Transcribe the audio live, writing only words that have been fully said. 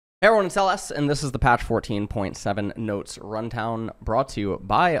Hey everyone, it's LS, and this is the patch 14.7 notes rundown brought to you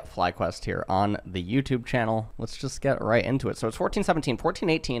by FlyQuest here on the YouTube channel. Let's just get right into it. So it's 14.17.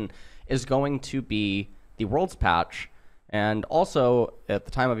 14.18 is going to be the Worlds patch. And also, at the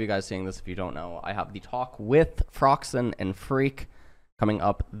time of you guys seeing this, if you don't know, I have the talk with Froxen and Freak coming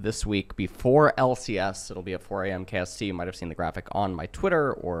up this week before LCS. It'll be at 4 a.m. KST. You might have seen the graphic on my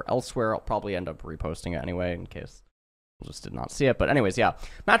Twitter or elsewhere. I'll probably end up reposting it anyway in case just did not see it. But anyways, yeah.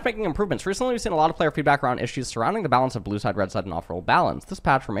 Matchmaking improvements. Recently, we've seen a lot of player feedback around issues surrounding the balance of blue side, red side, and off-roll balance. This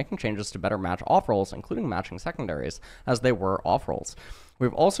patch, we're making changes to better match off-rolls, including matching secondaries, as they were off-rolls.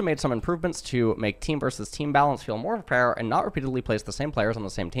 We've also made some improvements to make team versus team balance feel more fair and not repeatedly place the same players on the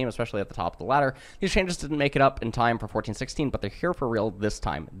same team, especially at the top of the ladder. These changes didn't make it up in time for 14.16, but they're here for real this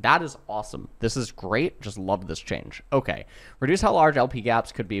time. That is awesome. This is great. Just love this change. Okay. Reduce how large LP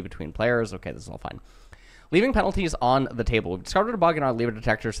gaps could be between players. Okay, this is all fine. Leaving penalties on the table. We've discovered a bug in our lever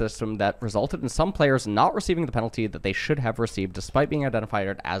detector system that resulted in some players not receiving the penalty that they should have received despite being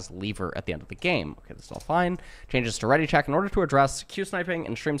identified as lever at the end of the game. Okay, this is all fine. Changes to ready check. In order to address queue sniping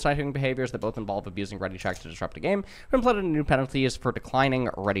and stream sniping behaviors that both involve abusing ready check to disrupt a game, we've implemented new penalties for declining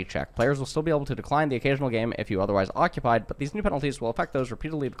ready check. Players will still be able to decline the occasional game if you otherwise occupied, but these new penalties will affect those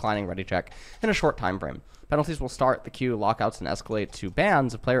repeatedly declining ready check in a short time frame. Penalties will start the queue, lockouts, and escalate to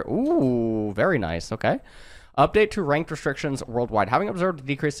bans of player. Ooh, very nice. Okay. Update to ranked restrictions worldwide. Having observed a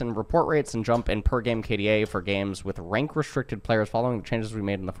decrease in report rates and jump in per-game KDA for games with rank-restricted players following the changes we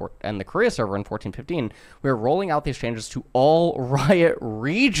made in the Korea server in 14.15, we are rolling out these changes to all Riot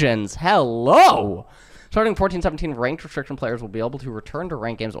regions. Hello! Starting 14.17, ranked restriction players will be able to return to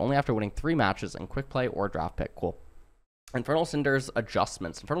ranked games only after winning 3 matches in quick play or draft pick. Cool. Infernal Cinders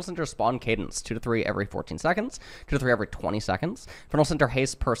adjustments. Infernal Cinders spawn cadence 2 to 3 every 14 seconds, 2 to 3 every 20 seconds. Infernal Cinder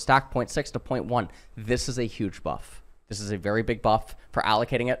haste per stack 0.6 to 0.1. This is a huge buff. This is a very big buff for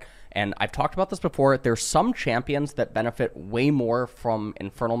allocating it. And I've talked about this before. There's some champions that benefit way more from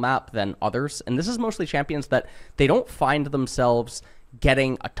Infernal Map than others. And this is mostly champions that they don't find themselves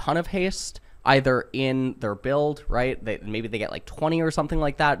getting a ton of haste either in their build, right? Maybe they get like 20 or something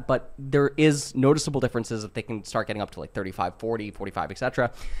like that, but there is noticeable differences if they can start getting up to like 35, 40, 45,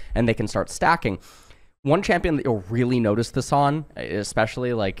 etc., and they can start stacking. One champion that you'll really notice this on,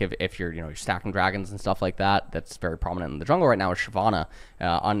 especially like if you're, you're stacking dragons and stuff like that, that's very prominent in the jungle right now, is Shyvana.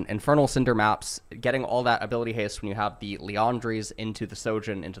 On Infernal Cinder maps, getting all that ability haste when you have the Liandries into the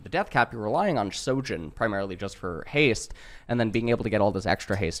Sojin, into the Death Cap, you're relying on Sojin primarily just for haste, and then being able to get all this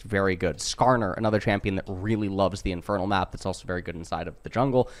extra haste, very good. Skarner, another champion that really loves the Infernal map, that's also very good inside of the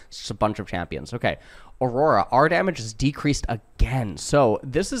jungle. It's just a bunch of champions. Okay. Aurora, our damage is decreased again. So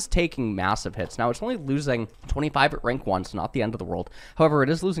this is taking massive hits. Now, it's only losing 25 at rank 1, so not the end of the world. However, it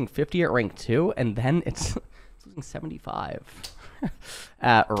is losing 50 at rank 2, and then it's losing 75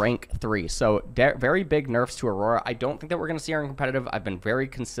 at rank 3. So very big nerfs to Aurora. I don't think that we're going to see her in competitive. I've been very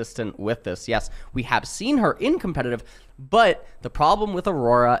consistent with this. Yes, we have seen her in competitive, but the problem with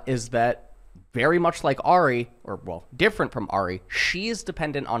Aurora is that very much like Ahri, or, well, different from Ahri, she is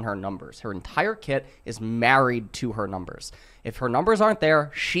dependent on her numbers. Her entire kit is married to her numbers. If her numbers aren't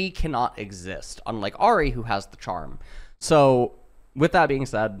there, she cannot exist, unlike Ahri, who has the charm. So, with that being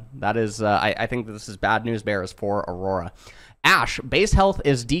said, that is, I think that this is bad news bears for Aurora. Ashe, base health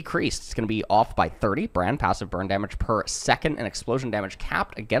is decreased. It's going to be off by 30. Brand, passive burn damage per second, and explosion damage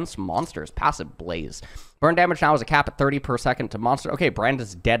capped against monsters. Passive Blaze. Burn damage now is a cap at 30 per second to monster. Okay, Brand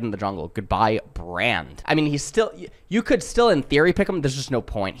is dead in the jungle. Goodbye, Brand. I mean, he's still, you could still in theory pick him. There's just no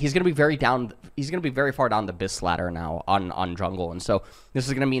point. He's going to be very down. He's going to be very far down the BIS ladder now on jungle. And so this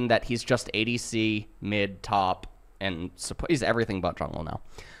is going to mean that he's just ADC, mid, top, and he's everything but jungle now.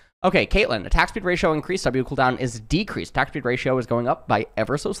 Okay, Caitlyn, attack speed ratio increased, W cooldown is decreased. Attack speed ratio is going up by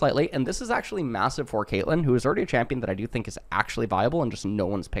ever so slightly, and this is actually massive for Caitlyn, who is already a champion that I do think is actually viable and just no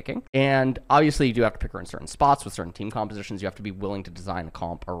one's picking. And obviously, you do have to pick her in certain spots with certain team compositions. You have to be willing to design a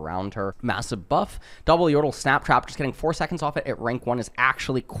comp around her. Massive buff. Double Yordle Snap Trap, just getting 4 seconds off it at rank 1 is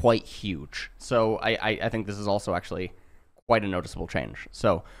actually quite huge. So I think this is also actually quite a noticeable change.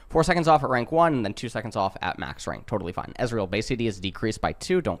 So 4 seconds off at rank 1, and then 2 seconds off at max rank. Totally fine. Ezreal base AD is decreased by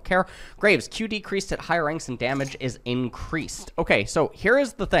 2. Don't care. Graves, Q decreased at higher ranks and damage is increased. Okay, so here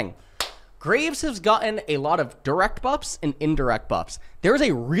is the thing. Graves has gotten a lot of direct buffs and indirect buffs. There is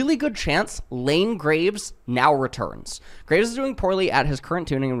a really good chance lane Graves now returns. Graves is doing poorly at his current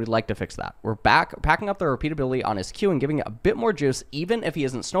tuning, and we'd like to fix that. We're packing up the repeatability on his Q and giving it a bit more juice, even if he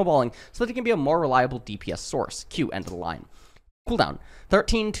isn't snowballing, so that he can be a more reliable DPS source. Q, end of the line. Cooldown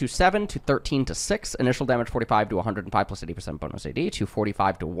 13 to 7 to 13 to 6. Initial damage 45 to 105 plus 80% bonus AD to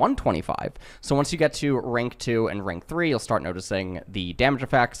 45 to 125. So once you get to rank 2 and rank 3, you'll start noticing the damage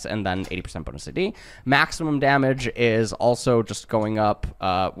effects and then 80% bonus AD. Maximum damage is also just going up.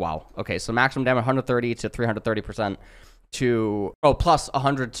 Wow. Okay, so maximum damage 130 to 330%. To plus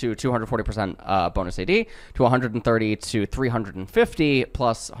 100 to 240% bonus AD to 130 to 350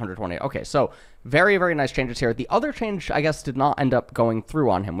 plus 120. Okay, so very, very nice changes here. The other change, I guess, did not end up going through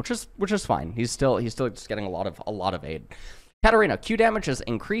on him, which is fine. He's still just getting a lot of aid. Katarina, Q damage is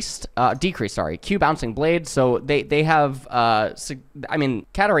decreased. Sorry, Q bouncing blade. So they have I mean,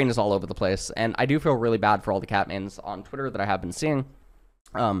 Katarina's all over the place, and I do feel really bad for all the cat mains on Twitter that I have been seeing.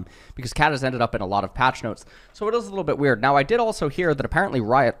 Because Cat has ended up in a lot of patch notes, so it is a little bit weird. Now, I did also hear that apparently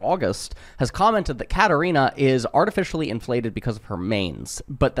Riot August has commented that Katarina is artificially inflated because of her mains,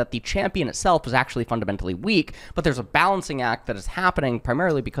 but that the champion itself is actually fundamentally weak, but there's a balancing act that is happening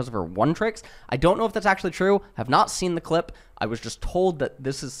primarily because of her one tricks. I don't know if that's actually true. Have not seen the clip. I was just told that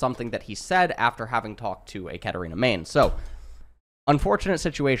this is something that he said after having talked to a Katarina main. So, unfortunate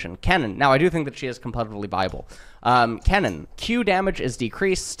situation. Kennen. Now, I do think that she is competitively viable. Kennen. Q damage is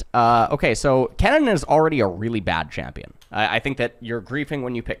decreased. Okay, so Kennen is already a really bad champion. I think that you're griefing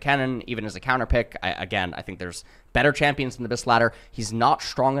when you pick Kennen, even as a counter pick. Again, I think there's better champions in the Abyss ladder. He's not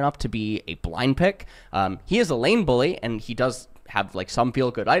strong enough to be a blind pick. He is a lane bully, and he does have like some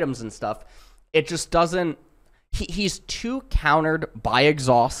feel-good items and stuff. It just doesn't... He's too countered by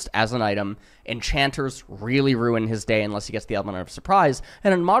exhaust as an item. Enchanters really ruin his day unless he gets the element of surprise.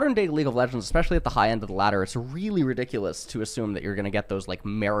 And in modern day League of Legends, especially at the high end of the ladder, it's really ridiculous to assume that you're going to get those like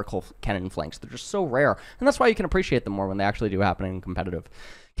miracle Kennen flanks. They're just so rare. And that's why you can appreciate them more when they actually do happen in competitive.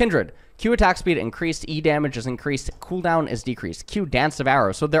 Kindred. Q attack speed increased. E damage is increased. Cooldown is decreased. Q dance of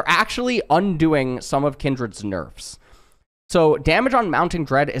arrows. So they're actually undoing some of Kindred's nerfs. So damage on Mounting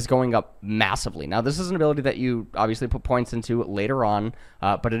Dread is going up massively. Now, this is an ability that you obviously put points into later on,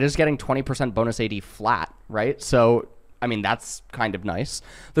 but it is getting 20% bonus AD flat, right? So, I mean, that's kind of nice.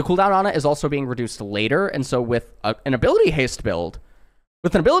 The cooldown on it is also being reduced later, and so with an ability haste build,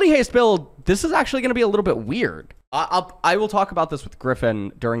 this is actually going to be a little bit weird. I will talk about this with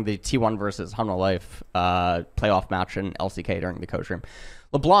Griffin during the T1 versus Humble Life playoff match in LCK during the coach room.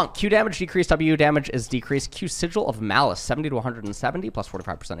 Leblanc, Q damage decreased, W damage is decreased. Q Sigil of Malice, 70 to 170 plus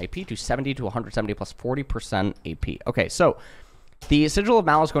 45% AP to 70 to 170 plus 40% AP. Okay, so the Sigil of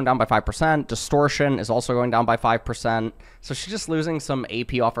Malice going down by 5%. Distortion is also going down by 5%. So she's just losing some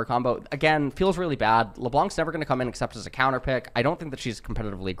AP off her combo. Again, feels really bad. LeBlanc's never going to come in except as a counter pick. I don't think that she's a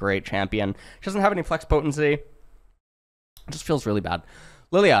competitively great champion. She doesn't have any flex potency. It just feels really bad.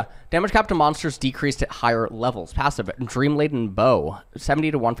 Lilia, damage cap to monsters decreased at higher levels. Passive, Dream Laden Bow,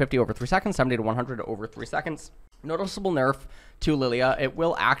 70 to 150 over 3 seconds, 70 to 100 over 3 seconds. Noticeable nerf to Lilia. It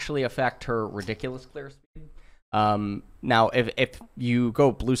will actually affect her ridiculous clear speed. Now, if you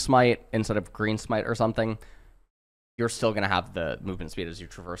go blue smite instead of green smite or something, you're still going to have the movement speed as you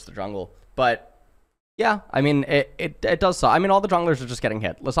traverse the jungle. But yeah, I mean, it does so. I mean, all the junglers are just getting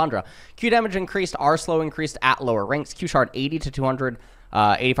hit. Lissandra, Q damage increased, R slow increased at lower ranks. Q shard 80 to 200,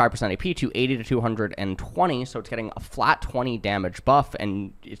 85% AP to 80 to 220. So it's getting a flat 20 damage buff,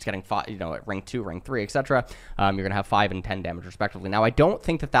 and it's getting, at rank 2, rank 3, etc. You're going to have 5 and 10 damage respectively. Now, I don't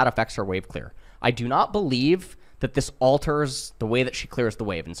think that affects her wave clear. I do not believe that this alters the way that she clears the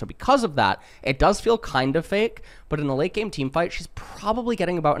wave. And so because of that, it does feel kind of fake, but in a late game team fight, she's probably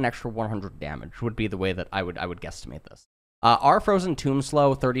getting about an extra 100 damage, would be the way that I would guesstimate this. Our Frozen Tomb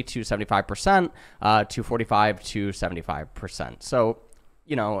Slow, 30 to 75%, to 45 to 75%. So,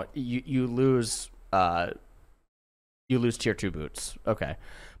 you lose tier 2 boots. Okay.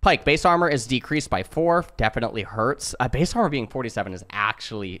 Pyke, base armor is decreased by 4, definitely hurts. Base armor being 47 is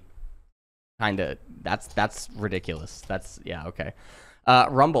actually that's ridiculous. Yeah, okay.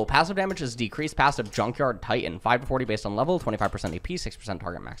 Rumble, passive damage is decreased. Passive Junkyard Titan, 5 to 40 based on level, 25% AP, 6%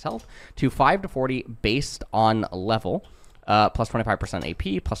 target max health, to 5 to 40 based on level, plus 25%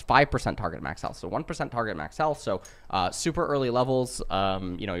 AP, plus 5% target max health. So 1% target max health. So super early levels,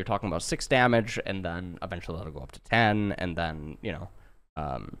 you're talking about 6 damage, and then eventually that'll go up to 10, and then, yeah,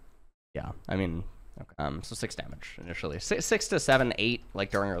 I mean... so 6 damage initially. 6 to 7, 8,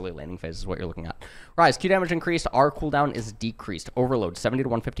 like during early laning phase is what you're looking at. Ryze, Q damage increased, R cooldown is decreased. Overload, 70 to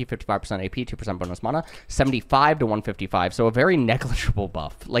 150, 55% AP, 2% bonus mana, 75 to 155, so a very negligible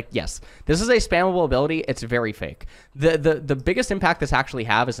buff. Like, yes, this is a spammable ability, it's very fake. The biggest impact this actually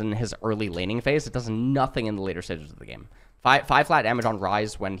have is in his early laning phase. It does nothing in the later stages of the game. 5 flat damage on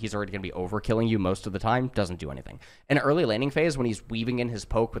Ryze when he's already going to be overkilling you most of the time doesn't do anything. In early laning phase, when he's weaving in his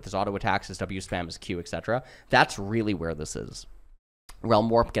poke with his auto attacks, his W spam, his Q, etc., that's really where this is. Realm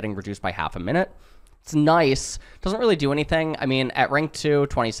Warp getting reduced by half a minute. It's nice. Doesn't really do anything. I mean, at rank 2,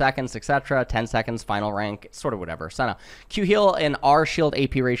 20 seconds, etc. 10 seconds, final rank, sort of whatever. Senna. Q heal and R shield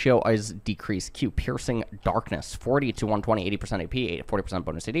AP ratio is decreased. Q piercing darkness, 40 to 120, 80% AP, 40%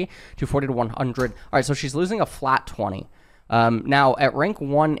 bonus AD, 240 to 100. All right, so she's losing a flat 20. Now, at rank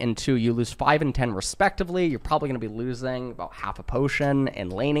 1 and 2, you lose 5 and 10 respectively. You're probably going to be losing about half a potion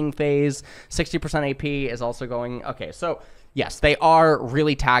in laning phase. 60% AP is also going... Okay, so... Yes, they are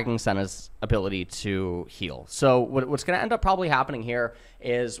really tagging Senna's ability to heal. So what's going to end up probably happening here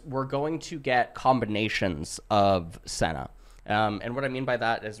is we're going to get combinations of Senna. And what I mean by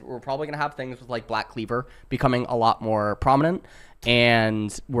that is we're probably going to have things with like Black Cleaver becoming a lot more prominent.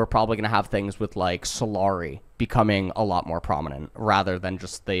 And we're probably going to have things with like Solari becoming a lot more prominent rather than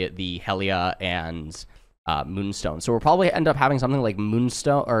just the Helia and Moonstone. So we'll probably end up having something like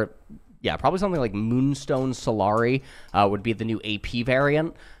Moonstone or... Yeah, probably something like Moonstone Solari would be the new AP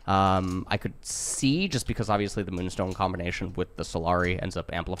variant. I could see, just because obviously the Moonstone combination with the Solari ends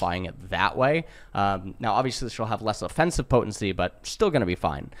up amplifying it that way. Now, obviously, she'll have less offensive potency, but still going to be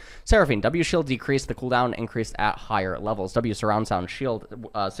fine. Seraphine, W shield decreased, the cooldown increased at higher levels. W surround sound shield,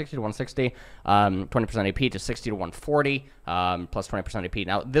 60 to 160, 20% AP to 60 to 140, plus 20% AP.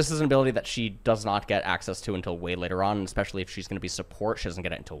 Now, this is an ability that she does not get access to until way later on, especially if she's going to be support. She doesn't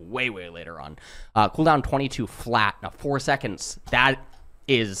get it until way, way later on. Cooldown 22 flat. Now, 4 seconds. That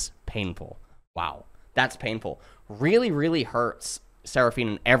is painful. Wow, that's painful. Really, really hurts Seraphine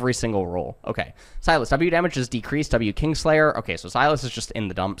in every single roll. Okay, Sylas, W damage is decreased. W Kingslayer. Okay, so Sylas is just in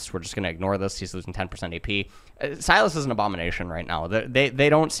the dumps. We're just going to ignore this. He's losing 10% AP. Sylas is an abomination right now. They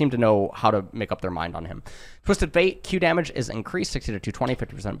don't seem to know how to make up their mind on him. Twisted Fate, Q damage is increased, 60 to 220,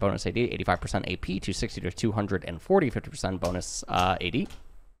 50% bonus AD, 85% AP, to 60 to 240, 50% bonus AD.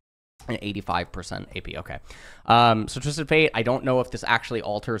 And 85% AP, okay. So Twisted Fate, I don't know if this actually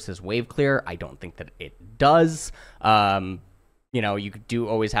alters his wave clear. I don't think that it does. You know, you do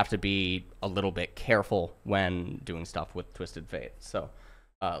always have to be a little bit careful when doing stuff with Twisted Fate. So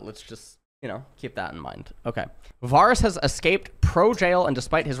let's just, you know, keep that in mind. Okay. Varus has escaped pro jail, and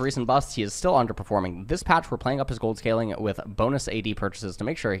despite his recent busts, he is still underperforming. This patch, we're playing up his gold scaling with bonus AD purchases to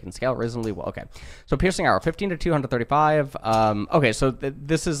make sure he can scale reasonably well. Okay. So Piercing Arrow, 15 to 235. Okay, so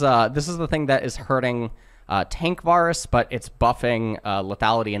this is the thing that is hurting tank Varus, but it's buffing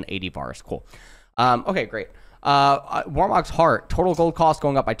lethality and AD Varus. Cool. Okay, great. Warmog's Heart, total gold cost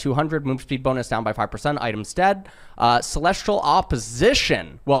going up by 200, move speed bonus down by 5%, items dead. Celestial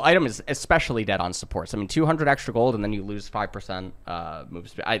Opposition, well, item is especially dead on supports. I mean, 200 extra gold, and then you lose 5% move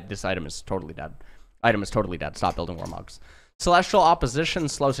speed. This item is totally dead. Item is totally dead. Stop building Warmogs. Celestial Opposition,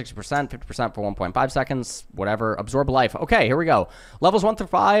 slow 60%, 50% for 1.5 seconds, whatever. Absorb Life. Okay, here we go. Levels 1 through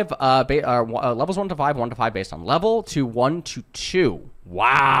 5, levels 1 to 5, 1 to 5 based on level, to 1 to 2.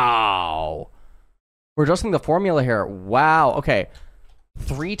 Wow. We're adjusting the formula here. Wow. Okay.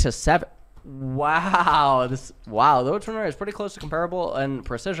 3 to 7. Wow. Wow. The Turner is pretty close to comparable in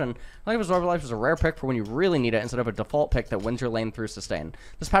precision. I think Absorb Life is a rare pick for when you really need it instead of a default pick that wins your lane through sustain.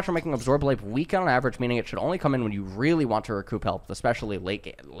 This patch we're making Absorb Life weak on average, meaning it should only come in when you really want to recoup health, especially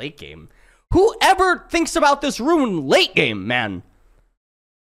late game. Whoever thinks about this rune late game, man?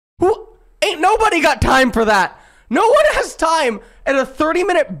 Ain't nobody got time for that. No one has time at a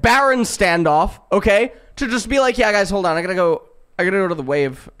 30-minute Baron standoff, okay, to just be like, yeah, guys, hold on, I gotta go to the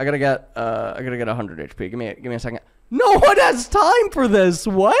wave. I gotta get 100 HP. Give me a second. No one has time for this.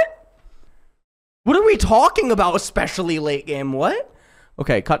 What? What are we talking about, especially late game? What?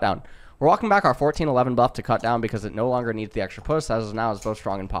 Okay, cut down. We're walking back our 14-11 buff to cut down because it no longer needs the extra push, as now is both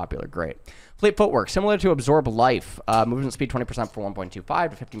strong and popular. Great. Fleet Footwork, similar to Absorb Life. Movement speed 20% for 1.25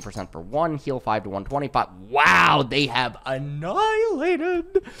 to 15% for 1. Heal 5 to 125. Wow, they have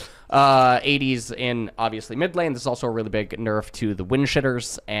annihilated 80s in, obviously, mid lane. This is also a really big nerf to the wind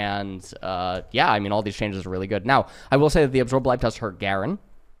shitters. And, yeah, I mean, all these changes are really good. Now, I will say that the Absorb Life does hurt Garen,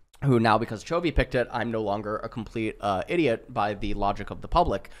 who now, because Chovy picked it, I'm no longer a complete idiot by the logic of the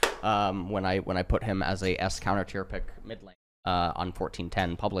public when I put him as a S counter tier pick mid lane on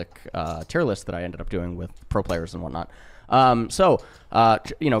 1410 public tier list that I ended up doing with pro players and whatnot.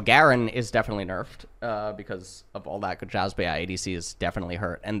 You know, Garen is definitely nerfed because of all that good jazz, but yeah, ADC is definitely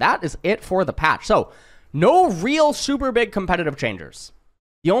hurt. And that is it for the patch. So, no real super big competitive changers.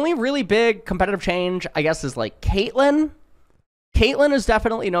 The only really big competitive change, I guess, is like Caitlyn. Caitlyn is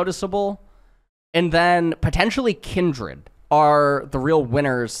definitely noticeable, and then potentially Kindred are the real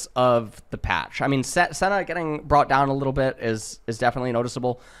winners of the patch. I mean, Senna getting brought down a little bit is definitely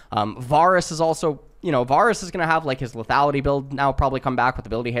noticeable. Varus is also, you know, Varus is going to have like his lethality build now probably come back with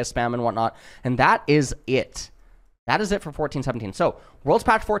ability haste spam and whatnot, and that is it that is it for 14-17. So, World's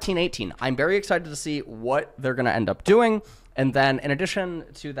Patch 14-18. I'm very excited to see what they're going to end up doing. And then, in addition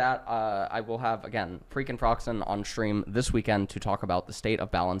to that, I will have, again, Freakin' Froxen on stream this weekend to talk about the state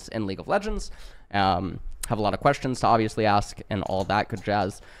of balance in League of Legends. Have a lot of questions to obviously ask and all that good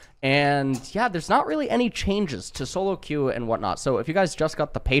jazz. And yeah, there's not really any changes to solo queue and whatnot. So if you guys just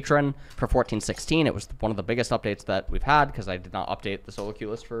got the patron for 14-16, it was one of the biggest updates that we've had because I did not update the solo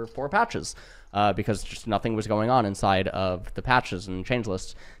queue list for 4 patches because just nothing was going on inside of the patches and change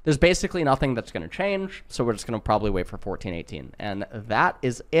lists. There's basically nothing that's going to change, so we're just going to probably wait for 14-18. And that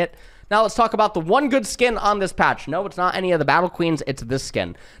is it. Now let's talk about the one good skin on this patch. No, it's not any of the Battle Queens, it's this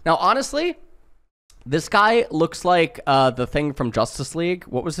skin. Now, honestly, this guy looks like the thing from Justice League.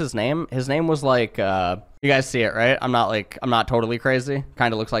 What was his name? His name was like, you guys see it, right? I'm not totally crazy.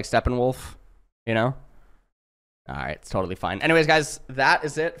 Kind of looks like Steppenwolf, you know? All right, it's totally fine. Anyways, guys, that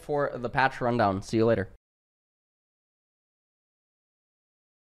is it for the patch rundown. See you later.